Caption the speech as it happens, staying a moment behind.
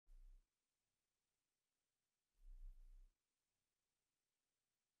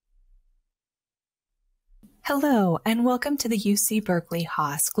Hello, and welcome to the UC Berkeley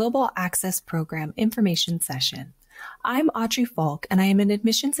Haas Global Access Program Information Session. I'm Audrey Falk, and I am an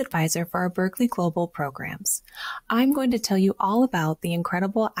admissions advisor for our Berkeley Global programs. I'm going to tell you all about the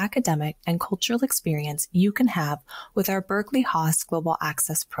incredible academic and cultural experience you can have with our Berkeley Haas Global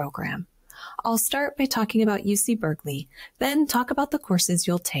Access Program. I'll start by talking about UC Berkeley, then talk about the courses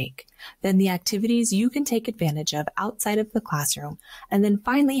you'll take, then the activities you can take advantage of outside of the classroom, and then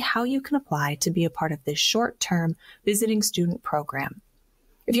finally how you can apply to be a part of this short-term visiting student program.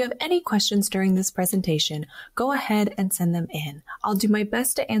 If you have any questions during this presentation, go ahead and send them in. I'll do my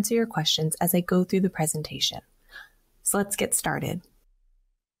best to answer your questions as I go through the presentation. So let's get started.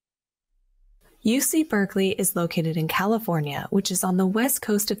 UC Berkeley is located in California, which is on the west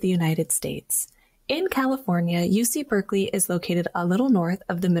coast of the United States. In California, UC Berkeley is located a little north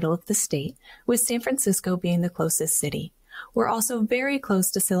of the middle of the state, with San Francisco being the closest city. We're also very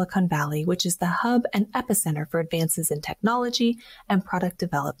close to Silicon Valley, which is the hub and epicenter for advances in technology and product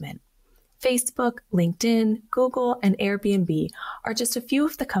development. Facebook, LinkedIn, Google, and Airbnb are just a few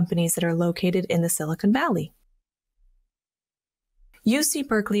of the companies that are located in the Silicon Valley. UC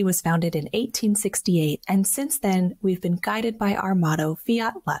Berkeley was founded in 1868, and since then, we've been guided by our motto,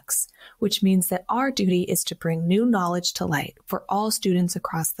 Fiat Lux, which means that our duty is to bring new knowledge to light for all students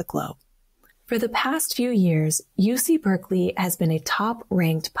across the globe. For the past few years, UC Berkeley has been a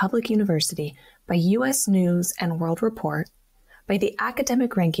top-ranked public university by U.S. News and World Report, by the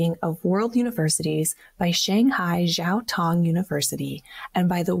academic ranking of world universities by Shanghai Jiao Tong University, and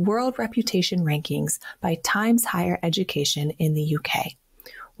by the World Reputation Rankings by Times Higher Education in the UK.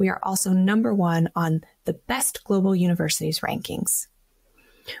 We are also number one on the Best Global Universities rankings.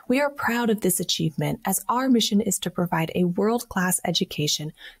 We are proud of this achievement as our mission is to provide a world-class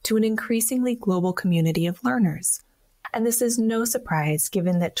education to an increasingly global community of learners. And this is no surprise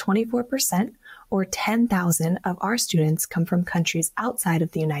given that 24% or 10,000 of our students come from countries outside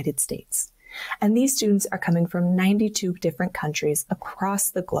of the United States. And these students are coming from 92 different countries across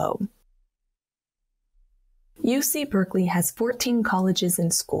the globe. UC Berkeley has 14 colleges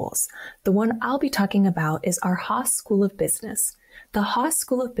and schools. The one I'll be talking about is our Haas School of Business. The Haas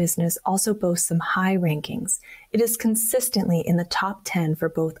School of Business also boasts some high rankings. It is consistently in the top 10 for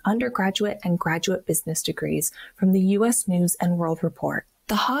both undergraduate and graduate business degrees from the U.S. News and World Report.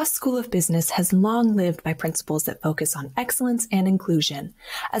 The Haas School of Business has long lived by principles that focus on excellence and inclusion.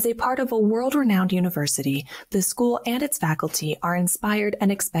 As a part of a world-renowned university, the school and its faculty are inspired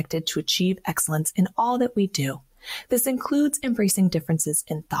and expected to achieve excellence in all that we do. This includes embracing differences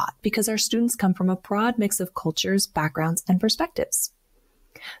in thought because our students come from a broad mix of cultures, backgrounds, and perspectives.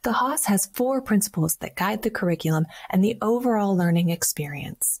 The Haas has 4 principles that guide the curriculum and the overall learning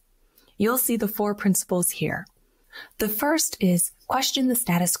experience. You'll see the 4 principles here. The first is question the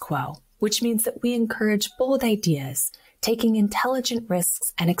status quo, which means that we encourage bold ideas, taking intelligent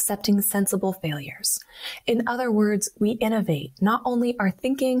risks and accepting sensible failures. In other words, we innovate not only our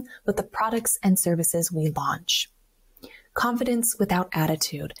thinking, but the products and services we launch. Confidence without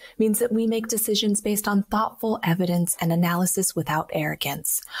attitude means that we make decisions based on thoughtful evidence and analysis without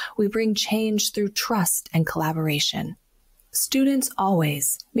arrogance. We bring change through trust and collaboration. Students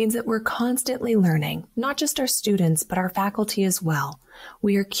always means that we're constantly learning, not just our students, but our faculty as well.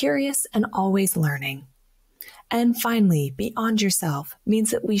 We are curious and always learning. And finally, beyond yourself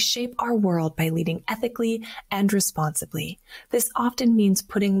means that we shape our world by leading ethically and responsibly. This often means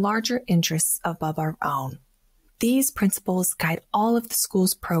putting larger interests above our own. These principles guide all of the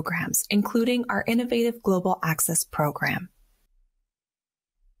school's programs, including our innovative Global Access Program.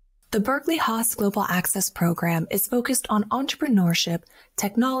 The Berkeley Haas Global Access Program is focused on entrepreneurship,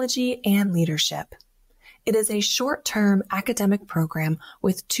 technology, and leadership. It is a short-term academic program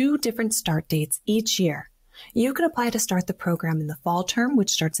with 2 different start dates each year. You can apply to start the program in the fall term,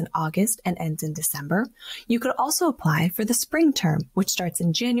 which starts in August and ends in December. You could also apply for the spring term, which starts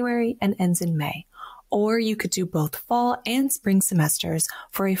in January and ends in May. Or you could do both fall and spring semesters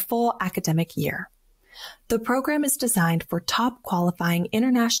for a full academic year. The program is designed for top qualifying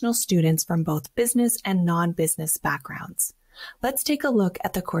international students from both business and non-business backgrounds. Let's take a look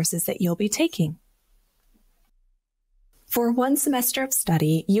at the courses that you'll be taking. For 1 semester of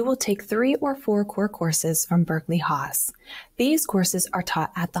study, you will take 3 or 4 core courses from Berkeley Haas. These courses are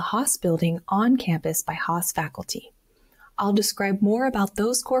taught at the Haas building on campus by Haas faculty. I'll describe more about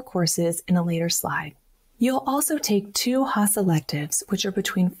those core courses in a later slide. You'll also take 2 Haas electives, which are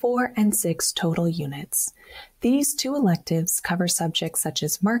between 4 and 6 total units. These 2 electives cover subjects such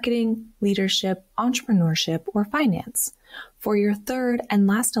as marketing, leadership, entrepreneurship, or finance. For your 3rd and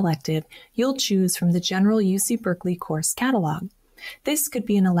last elective, you'll choose from the general UC Berkeley course catalog. This could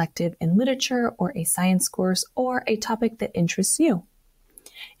be an elective in literature or a science course or a topic that interests you.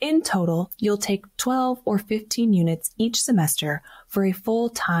 In total, you'll take 12 or 15 units each semester for a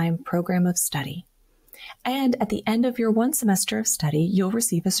full-time program of study. And at the end of your one semester of study, you'll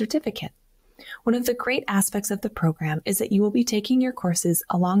receive a certificate. One of the great aspects of the program is that you will be taking your courses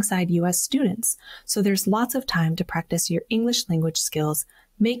alongside U.S. students, so there's lots of time to practice your English language skills,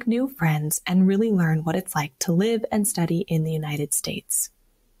 make new friends, and really learn what it's like to live and study in the United States.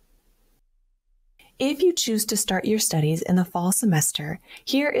 If you choose to start your studies in the fall semester,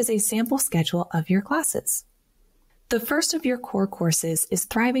 here is a sample schedule of your classes. The first of your core courses is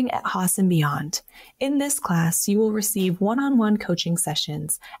Thriving at Haas and Beyond. In this class, you will receive one-on-one coaching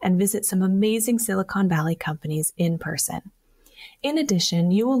sessions and visit some amazing Silicon Valley companies in person. In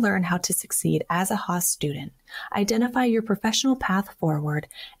addition, you will learn how to succeed as a Haas student, identify your professional path forward,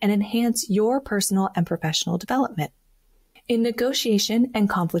 and enhance your personal and professional development. In negotiation and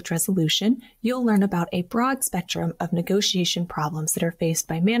conflict resolution, you'll learn about a broad spectrum of negotiation problems that are faced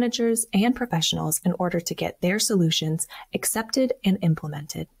by managers and professionals in order to get their solutions accepted and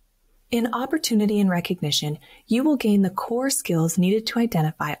implemented. In opportunity and recognition, you will gain the core skills needed to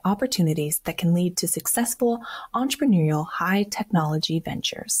identify opportunities that can lead to successful entrepreneurial high-technology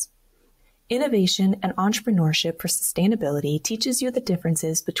ventures. Innovation and entrepreneurship for sustainability teaches you the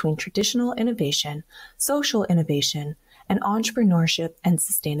differences between traditional innovation, social innovation, and entrepreneurship and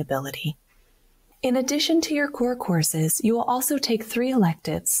sustainability. In addition to your core courses, you will also take 3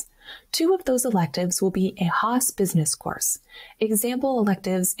 electives. 2 of those electives will be a Haas business course. Example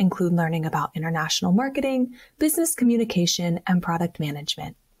electives include learning about international marketing, business communication, and product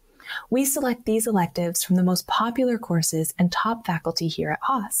management. We select these electives from the most popular courses and top faculty here at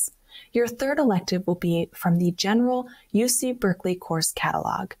Haas. Your 3rd elective will be from the general UC Berkeley course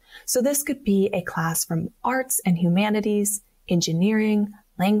catalog. So this could be a class from arts and humanities, engineering,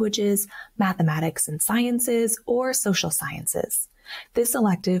 languages, mathematics and sciences, or social sciences. This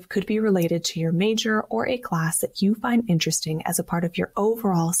elective could be related to your major or a class that you find interesting as a part of your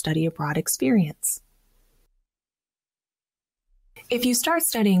overall study abroad experience. If you start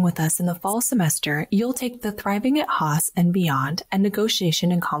studying with us in the fall semester, you'll take the Thriving at Haas and Beyond and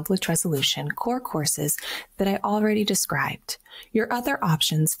Negotiation and Conflict Resolution core courses that I already described. Your other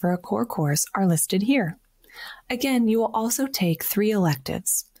options for a core course are listed here. Again, you will also take 3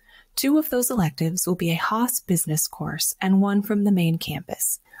 electives. 2 of those electives will be a Haas business course and 1 from the main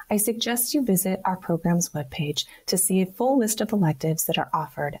campus. I suggest you visit our program's webpage to see a full list of electives that are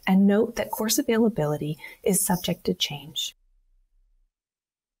offered, and note that course availability is subject to change.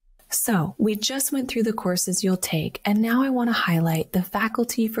 So, we just went through the courses you'll take, and now I want to highlight the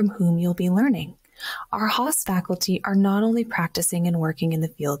faculty from whom you'll be learning. Our Haas faculty are not only practicing and working in the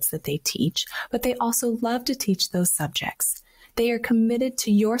fields that they teach, but they also love to teach those subjects. They are committed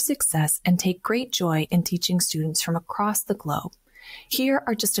to your success and take great joy in teaching students from across the globe. Here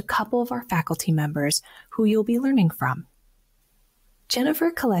are just a couple of our faculty members who you'll be learning from.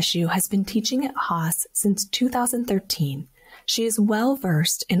 Jennifer Kaleshu has been teaching at Haas since 2013. She is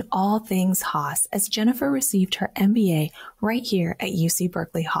well-versed in all things Haas, as Jennifer received her MBA right here at UC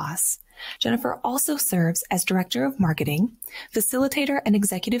Berkeley Haas. Jennifer also serves as Director of Marketing, Facilitator and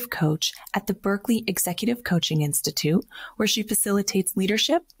Executive Coach at the Berkeley Executive Coaching Institute, where she facilitates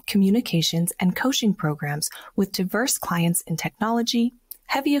leadership, communications, and coaching programs with diverse clients in technology,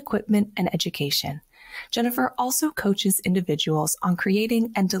 heavy equipment, and education. Jennifer also coaches individuals on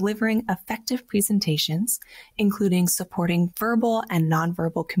creating and delivering effective presentations, including supporting verbal and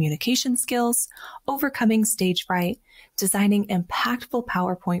nonverbal communication skills, overcoming stage fright, designing impactful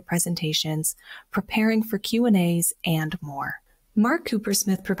PowerPoint presentations, preparing for Q&As, and more. Mark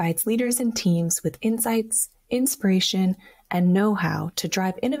Coopersmith provides leaders and teams with insights, inspiration, and know-how to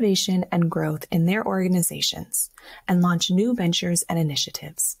drive innovation and growth in their organizations and launch new ventures and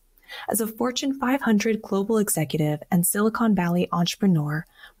initiatives. As a Fortune 500 global executive and Silicon Valley entrepreneur,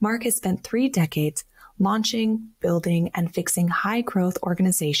 Mark has spent 3 decades launching, building, and fixing high-growth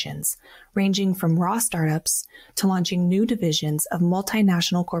organizations, ranging from raw startups to launching new divisions of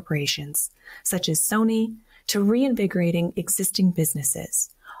multinational corporations, such as Sony, to reinvigorating existing businesses,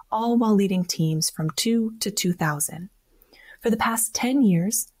 all while leading teams from 2 to 2,000. For the past 10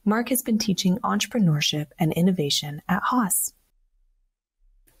 years, Mark has been teaching entrepreneurship and innovation at Haas.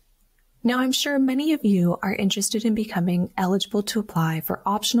 Now, I'm sure many of you are interested in becoming eligible to apply for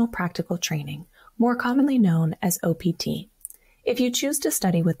optional practical training, more commonly known as OPT. If you choose to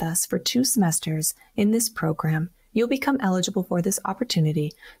study with us for 2 semesters in this program, you'll become eligible for this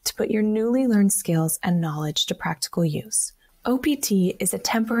opportunity to put your newly learned skills and knowledge to practical use. OPT is a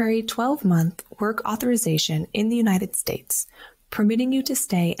temporary 12-month work authorization in the United States. permitting you to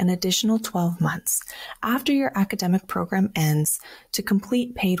stay an additional 12 months after your academic program ends to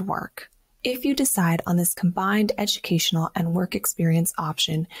complete paid work. If you decide on this combined educational and work experience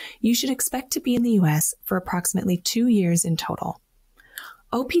option, you should expect to be in the U.S. for approximately 2 years in total.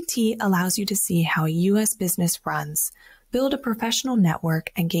 OPT allows you to see how a U.S. business runs, build a professional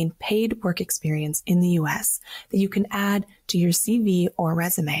network, and gain paid work experience in the U.S. that you can add to your CV or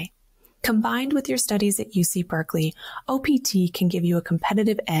resume. Combined with your studies at UC Berkeley, OPT can give you a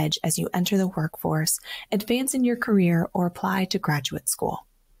competitive edge as you enter the workforce, advance in your career, or apply to graduate school.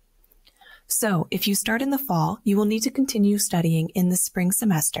 So, if you start in the fall, you will need to continue studying in the spring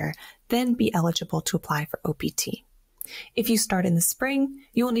semester, then be eligible to apply for OPT. If you start in the spring,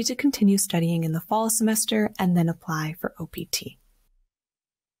 you will need to continue studying in the fall semester and then apply for OPT.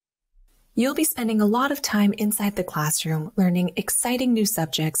 You'll be spending a lot of time inside the classroom learning exciting new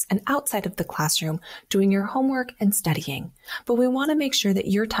subjects and outside of the classroom doing your homework and studying. But we want to make sure that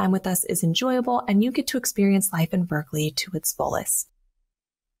your time with us is enjoyable and you get to experience life in Berkeley to its fullest.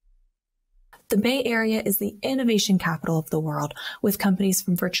 The Bay Area is the innovation capital of the world, with companies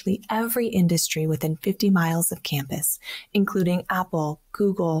from virtually every industry within 50 miles of campus, including Apple,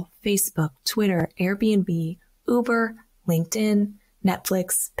 Google, Facebook, Twitter, Airbnb, Uber, LinkedIn,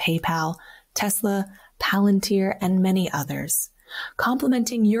 Netflix, PayPal, Tesla, Palantir, and many others.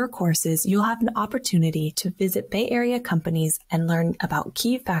 Complementing your courses, you'll have an opportunity to visit Bay Area companies and learn about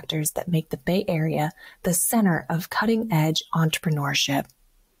key factors that make the Bay Area the center of cutting-edge entrepreneurship.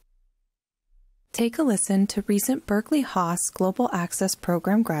 Take a listen to recent Berkeley Haas Global Access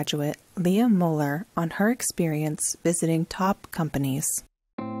Program graduate Leah Muller on her experience visiting top companies.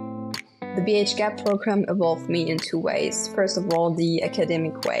 The BH Gap program evolved me in two ways. First of all, the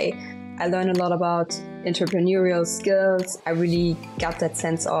academic way. I learned a lot about entrepreneurial skills. I really got that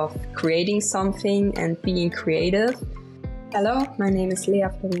sense of creating something and being creative. Hello, my name is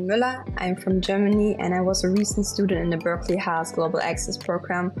Leah Muller. I'm from Germany and I was a recent student in the Berkeley Haas Global Access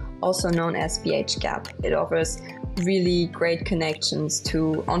Program, also known as BH Gap. It offers really great connections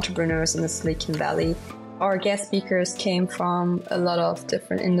to entrepreneurs in the Silicon Valley. Our guest speakers came from a lot of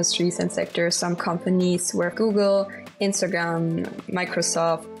different industries and sectors. Some companies were Google, Instagram,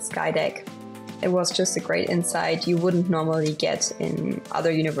 Microsoft, Skydeck. It was just a great insight you wouldn't normally get in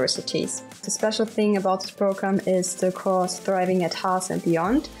other universities. The special thing about this program is the course Thriving at Haas and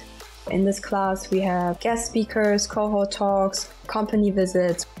Beyond. In this class, we have guest speakers, cohort talks, company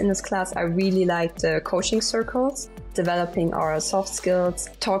visits. In this class, I really like the coaching circles, developing our soft skills,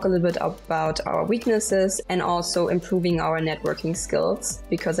 talk a little bit about our weaknesses, and also improving our networking skills,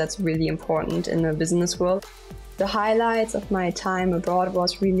 because that's really important in the business world. The highlights of my time abroad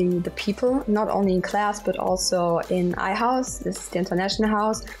was really the people, not only in class, but also in iHouse. This is the international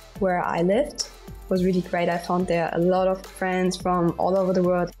house where I lived. It was really great. I found there a lot of friends from all over the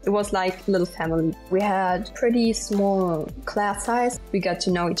world. It was like a little family. We had pretty small class size. We got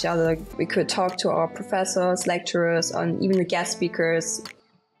to know each other. We could talk to our professors, lecturers, and even the guest speakers,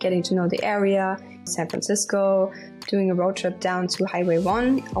 getting to know the area, San Francisco, doing a road trip down to Highway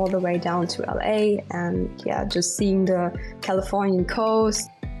 1, all the way down to LA, and yeah, just seeing the Californian coast.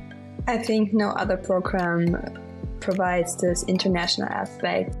 I think no other program provides this international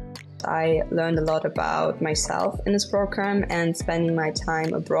aspect. I learned a lot about myself in this program and spending my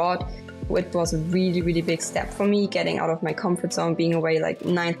time abroad. It was a really, really big step for me, getting out of my comfort zone, being away like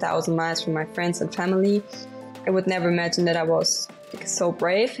 9,000 miles from my friends and family. I would never imagine that I was so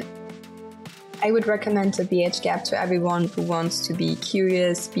brave. I would recommend the BH Gap to everyone who wants to be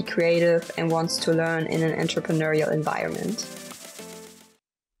curious, be creative, and wants to learn in an entrepreneurial environment.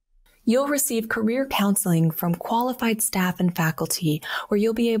 You'll receive career counseling from qualified staff and faculty, where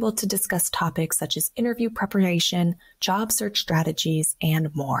you'll be able to discuss topics such as interview preparation, job search strategies,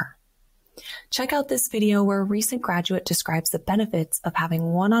 and more. Check out this video where a recent graduate describes the benefits of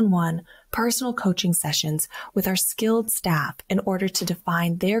having one-on-one personal coaching sessions with our skilled staff in order to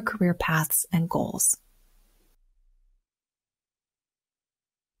define their career paths and goals.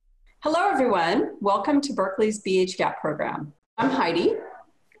 Hello, everyone. Welcome to Berkeley's BH Gap program. I'm Heidi.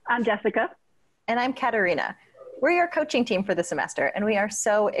 I'm Jessica. And I'm Katerina. We're your coaching team for the semester, and we are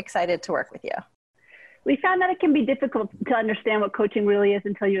so excited to work with you. We found that it can be difficult to understand what coaching really is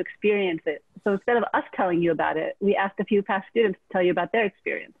until you experience it. So instead of us telling you about it, we asked a few past students to tell you about their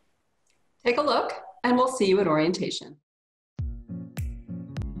experience. Take a look, and we'll see you at orientation.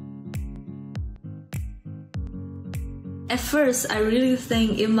 At first, I really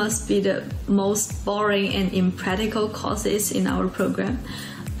think it must be the most boring and impractical courses in our program.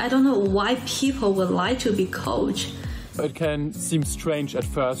 I don't know why people would like to be coach. It can seem strange at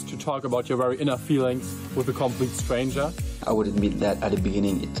first to talk about your very inner feelings with a complete stranger. I would admit that at the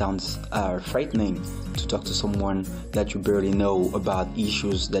beginning it sounds frightening to talk to someone that you barely know about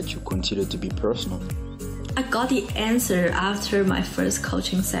issues that you consider to be personal. I got the answer after my first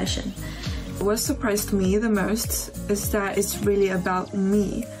coaching session. What surprised me the most is that it's really about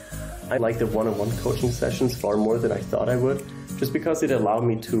me. I like the one-on-one coaching sessions far more than I thought I would, just because it allowed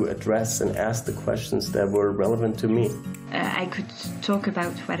me to address and ask the questions that were relevant to me. I could talk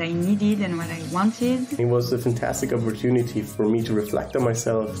about what I needed and what I wanted. It was a fantastic opportunity for me to reflect on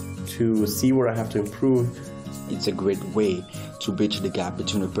myself, to see where I have to improve. It's a great way to bridge the gap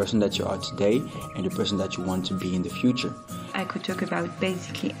between the person that you are today and the person that you want to be in the future. I could talk about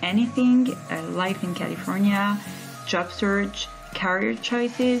basically anything, life in California, job search, career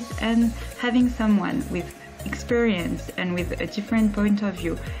choices, and having someone with experience and with a different point of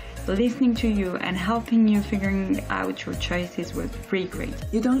view listening to you and helping you figuring out your choices was really great.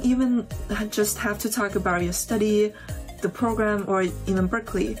 You don't even just have to talk about your study, the program, or even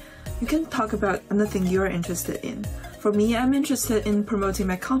Berkeley. You can talk about anything you're interested in. For me, I'm interested in promoting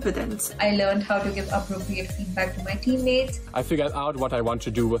my confidence. I learned how to give appropriate feedback to my teammates. I figured out what I want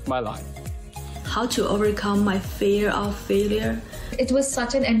to do with my life. How to overcome my fear of failure. It was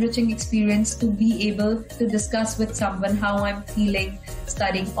such an enriching experience to be able to discuss with someone how I'm feeling,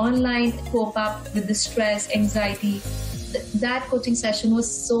 studying online, cope up with the stress, anxiety. That coaching session was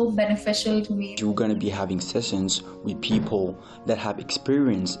so beneficial to me. You're going to be having sessions with people that have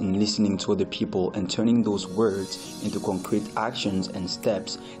experience in listening to other people and turning those words into concrete actions and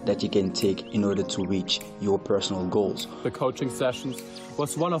steps that you can take in order to reach your personal goals. The coaching sessions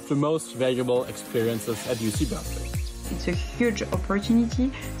was one of the most valuable experiences at UC Berkeley. It's a huge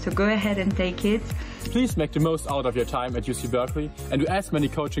opportunity, so go ahead and take it. Please make the most out of your time at UC Berkeley and do as many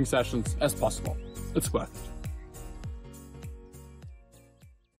coaching sessions as possible. It's worth it.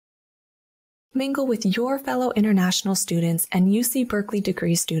 Mingle with your fellow international students and UC Berkeley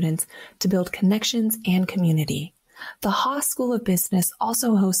degree students to build connections and community. The Haas School of Business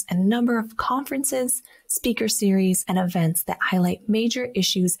also hosts a number of conferences, speaker series, and events that highlight major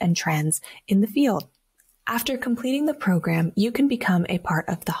issues and trends in the field. After completing the program, you can become a part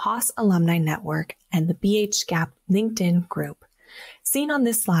of the Haas Alumni Network and the BH Gap LinkedIn group. Seen on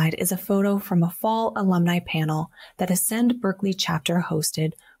this slide is a photo from a fall alumni panel that Ascend Berkeley chapter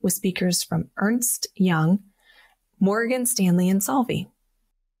hosted with speakers from Ernst Young, Morgan Stanley, and Solvay.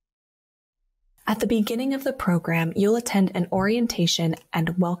 At the beginning of the program, you'll attend an orientation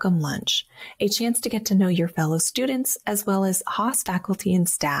and welcome lunch, a chance to get to know your fellow students as well as Haas faculty and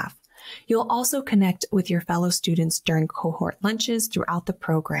staff. You'll also connect with your fellow students during cohort lunches throughout the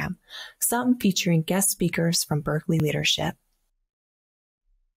program, some featuring guest speakers from Berkeley leadership.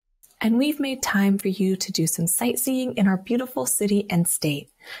 And we've made time for you to do some sightseeing in our beautiful city and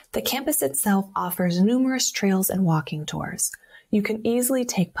state. The campus itself offers numerous trails and walking tours. You can easily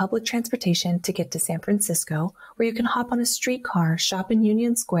take public transportation to get to San Francisco, where you can hop on a streetcar, shop in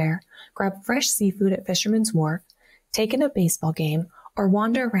Union Square, grab fresh seafood at Fisherman's Wharf, take in a baseball game, or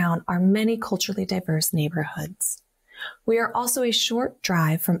wander around our many culturally diverse neighborhoods. We are also a short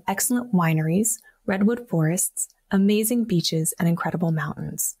drive from excellent wineries, redwood forests, amazing beaches, and incredible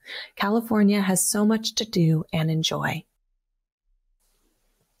mountains. California has so much to do and enjoy.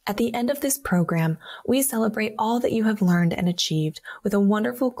 At the end of this program, we celebrate all that you have learned and achieved with a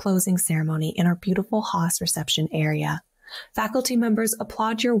wonderful closing ceremony in our beautiful Haas reception area. Faculty members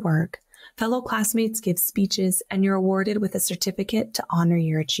applaud your work, fellow classmates give speeches, and you're awarded with a certificate to honor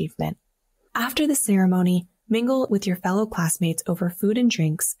your achievement. After the ceremony, mingle with your fellow classmates over food and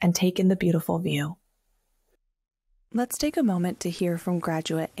drinks and take in the beautiful view. Let's take a moment to hear from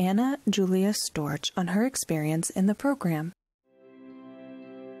graduate Anna Julia Storch on her experience in the program.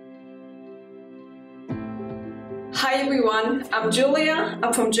 Hi everyone, I'm Julia,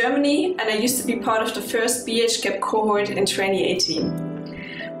 I'm from Germany, and I used to be part of the first BH Gap cohort in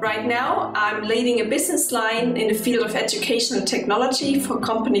 2018. Right now, I'm leading a business line in the field of educational technology for a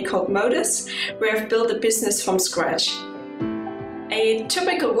company called Modus, where I've built a business from scratch. A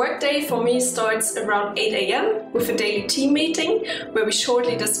typical workday for me starts around 8 a.m. with a daily team meeting where we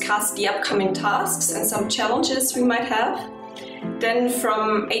shortly discuss the upcoming tasks and some challenges we might have. Then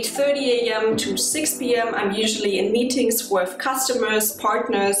from 8:30 a.m. to 6 p.m. I'm usually in meetings with customers,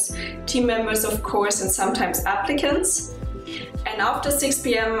 partners, team members of course, and sometimes applicants. And after 6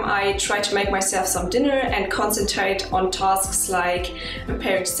 p.m. I try to make myself some dinner and concentrate on tasks like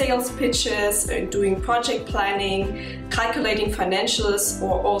preparing sales pitches, doing project planning, calculating financials,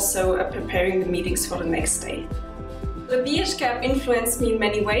 or also preparing the meetings for the next day. The BHGAP influenced me in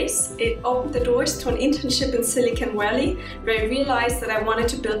many ways. It opened the doors to an internship in Silicon Valley, where I realized that I wanted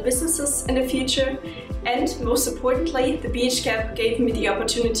to build businesses in the future. And most importantly, the BHGAP gave me the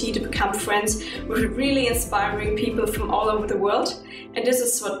opportunity to become friends with really inspiring people from all over the world. And this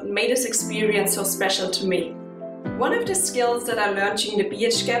is what made this experience so special to me. One of the skills that I learned during the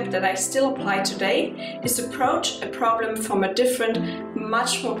BHGAP that I still apply today is to approach a problem from a different,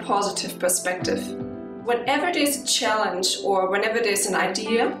 much more positive perspective. Whenever there's a challenge or whenever there's an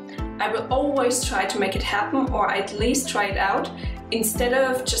idea, I will always try to make it happen, or at least try it out, instead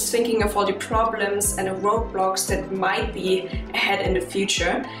of just thinking of all the problems and the roadblocks that might be ahead in the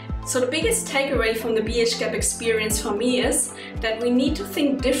future. So the biggest takeaway from the BHGAP experience for me is that we need to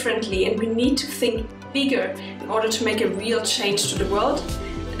think differently and we need to think bigger in order to make a real change to the world.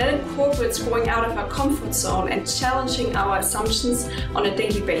 And that incorporates going out of our comfort zone and challenging our assumptions on a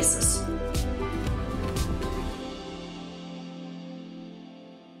daily basis.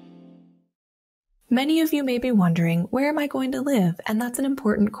 Many of you may be wondering, where am I going to live? And that's an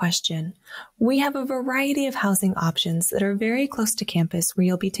important question. We have a variety of housing options that are very close to campus where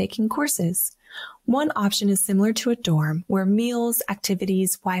you'll be taking courses. One option is similar to a dorm, where meals,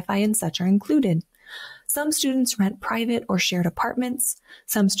 activities, Wi-Fi, and such are included. Some students rent private or shared apartments.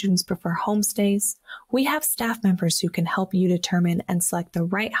 Some students prefer homestays. We have staff members who can help you determine and select the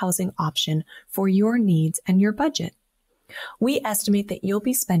right housing option for your needs and your budget. We estimate that you'll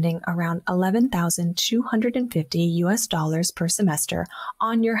be spending around $11,250 per semester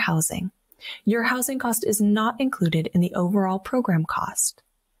on your housing. Your housing cost is not included in the overall program cost.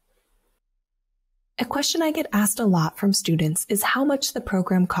 A question I get asked a lot from students is how much the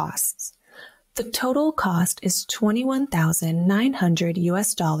program costs. The total cost is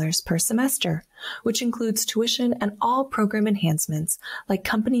 $21,900 per semester, which includes tuition and all program enhancements like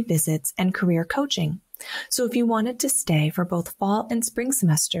company visits and career coaching. So if you wanted to stay for both fall and spring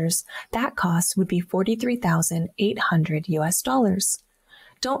semesters, that cost would be $43,800.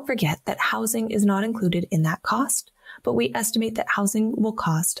 Don't forget that housing is not included in that cost, but we estimate that housing will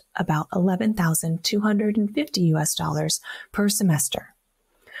cost about $11,250 per semester.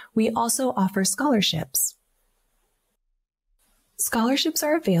 We also offer scholarships. Scholarships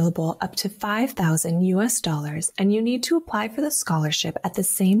are available up to $5,000, and you need to apply for the scholarship at the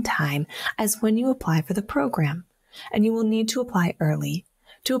same time as when you apply for the program, and you will need to apply early.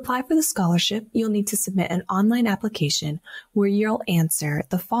 To apply for the scholarship, you'll need to submit an online application where you'll answer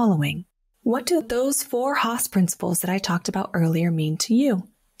the following. What do those 4 Haas principles that I talked about earlier mean to you?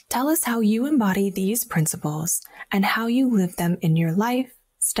 Tell us how you embody these principles and how you live them in your life,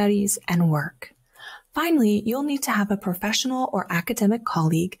 studies, and work. Finally, you'll need to have a professional or academic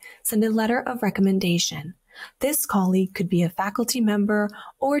colleague send a letter of recommendation. This colleague could be a faculty member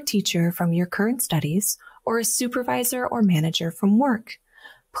or teacher from your current studies, or a supervisor or manager from work.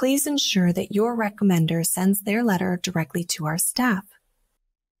 Please ensure that your recommender sends their letter directly to our staff.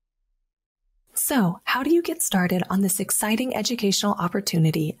 So, how do you get started on this exciting educational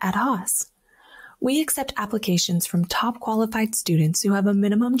opportunity at Haas? We accept applications from top qualified students who have a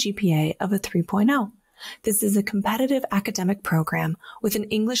minimum GPA of a 3.0. This is a competitive academic program with an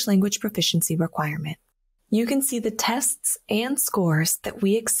English language proficiency requirement. You can see the tests and scores that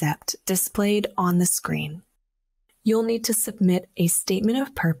we accept displayed on the screen. You'll need to submit a statement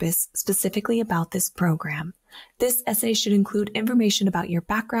of purpose specifically about this program. This essay should include information about your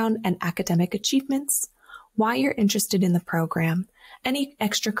background and academic achievements, why you're interested in the program, any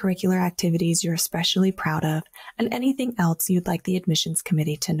extracurricular activities you're especially proud of, and anything else you'd like the admissions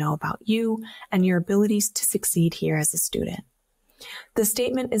committee to know about you and your abilities to succeed here as a student. The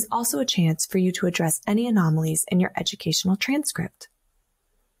statement is also a chance for you to address any anomalies in your educational transcript.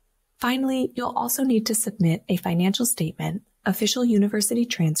 Finally, you'll also need to submit a financial statement, official university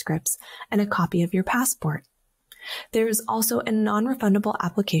transcripts, and a copy of your passport. There is also a non-refundable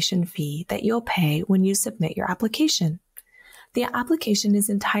application fee that you'll pay when you submit your application. The application is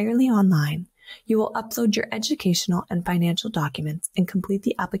entirely online. You will upload your educational and financial documents and complete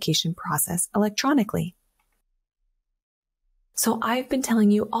the application process electronically. So I've been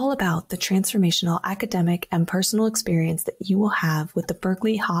telling you all about the transformational academic and personal experience that you will have with the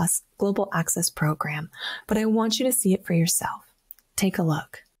Berkeley Haas Global Access Program, but I want you to see it for yourself. Take a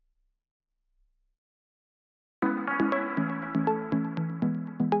look.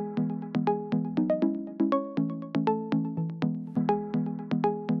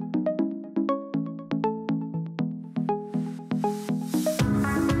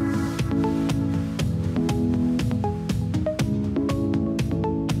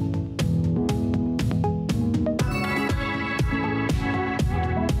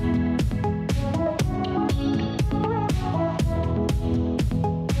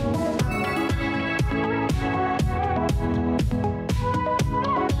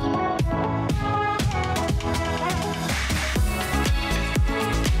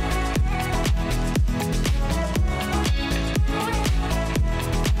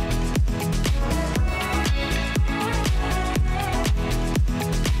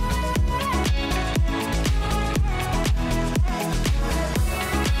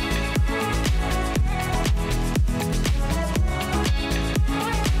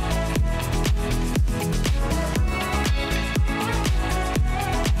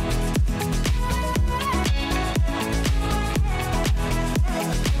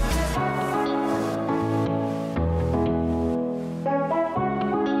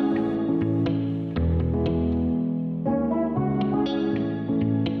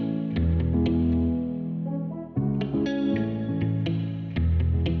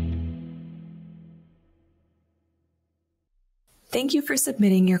 Thank you for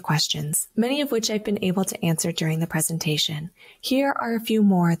submitting your questions, many of which I've been able to answer during the presentation. Here are a few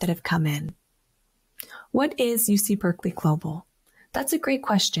more that have come in. What is UC Berkeley Global? That's a great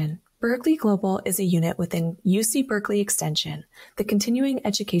question. Berkeley Global is a unit within UC Berkeley Extension, the continuing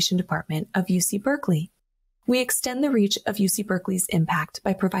education department of UC Berkeley. We extend the reach of UC Berkeley's impact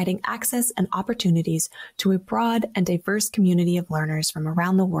by providing access and opportunities to a broad and diverse community of learners from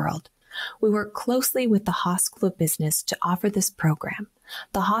around the world. We work closely with the Haas School of Business to offer this program.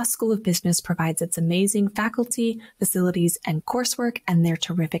 The Haas School of Business provides its amazing faculty, facilities, and coursework and their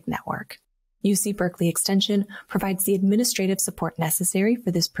terrific network. UC Berkeley Extension provides the administrative support necessary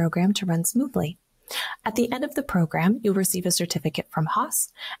for this program to run smoothly. At the end of the program, you'll receive a certificate from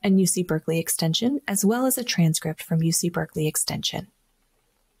Haas and UC Berkeley Extension, as well as a transcript from UC Berkeley Extension.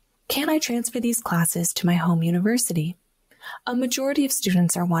 Can I transfer these classes to my home university? A majority of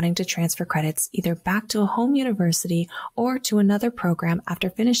students are wanting to transfer credits either back to a home university or to another program after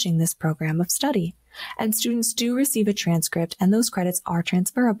finishing this program of study. And students do receive a transcript, and those credits are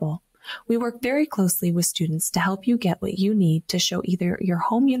transferable. We work very closely with students to help you get what you need to show either your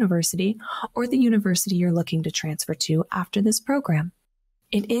home university or the university you're looking to transfer to after this program.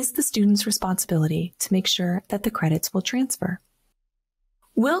 It is the student's responsibility to make sure that the credits will transfer.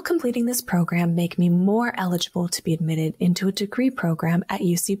 Will completing this program make me more eligible to be admitted into a degree program at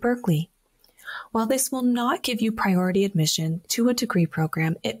UC Berkeley? While this will not give you priority admission to a degree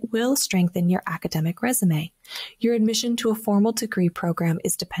program, it will strengthen your academic resume. Your admission to a formal degree program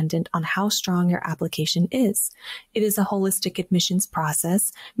is dependent on how strong your application is. It is a holistic admissions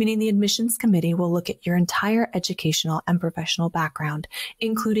process, meaning the admissions committee will look at your entire educational and professional background,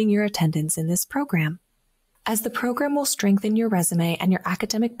 including your attendance in this program. As the program will strengthen your resume and your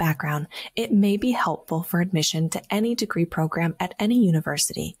academic background, it may be helpful for admission to any degree program at any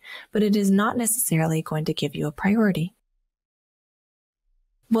university, but it is not necessarily going to give you a priority.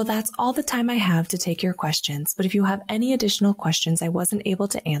 Well, that's all the time I have to take your questions, but if you have any additional questions I wasn't able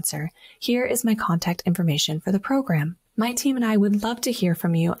to answer, here is my contact information for the program. My team and I would love to hear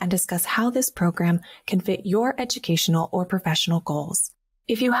from you and discuss how this program can fit your educational or professional goals.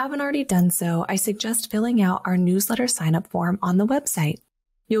 If you haven't already done so, I suggest filling out our newsletter sign-up form on the website.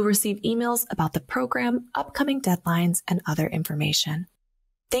 You'll receive emails about the program, upcoming deadlines, and other information.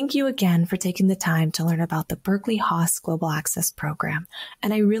 Thank you again for taking the time to learn about the Berkeley Haas Global Access Program,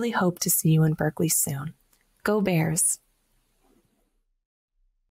 and I really hope to see you in Berkeley soon. Go Bears!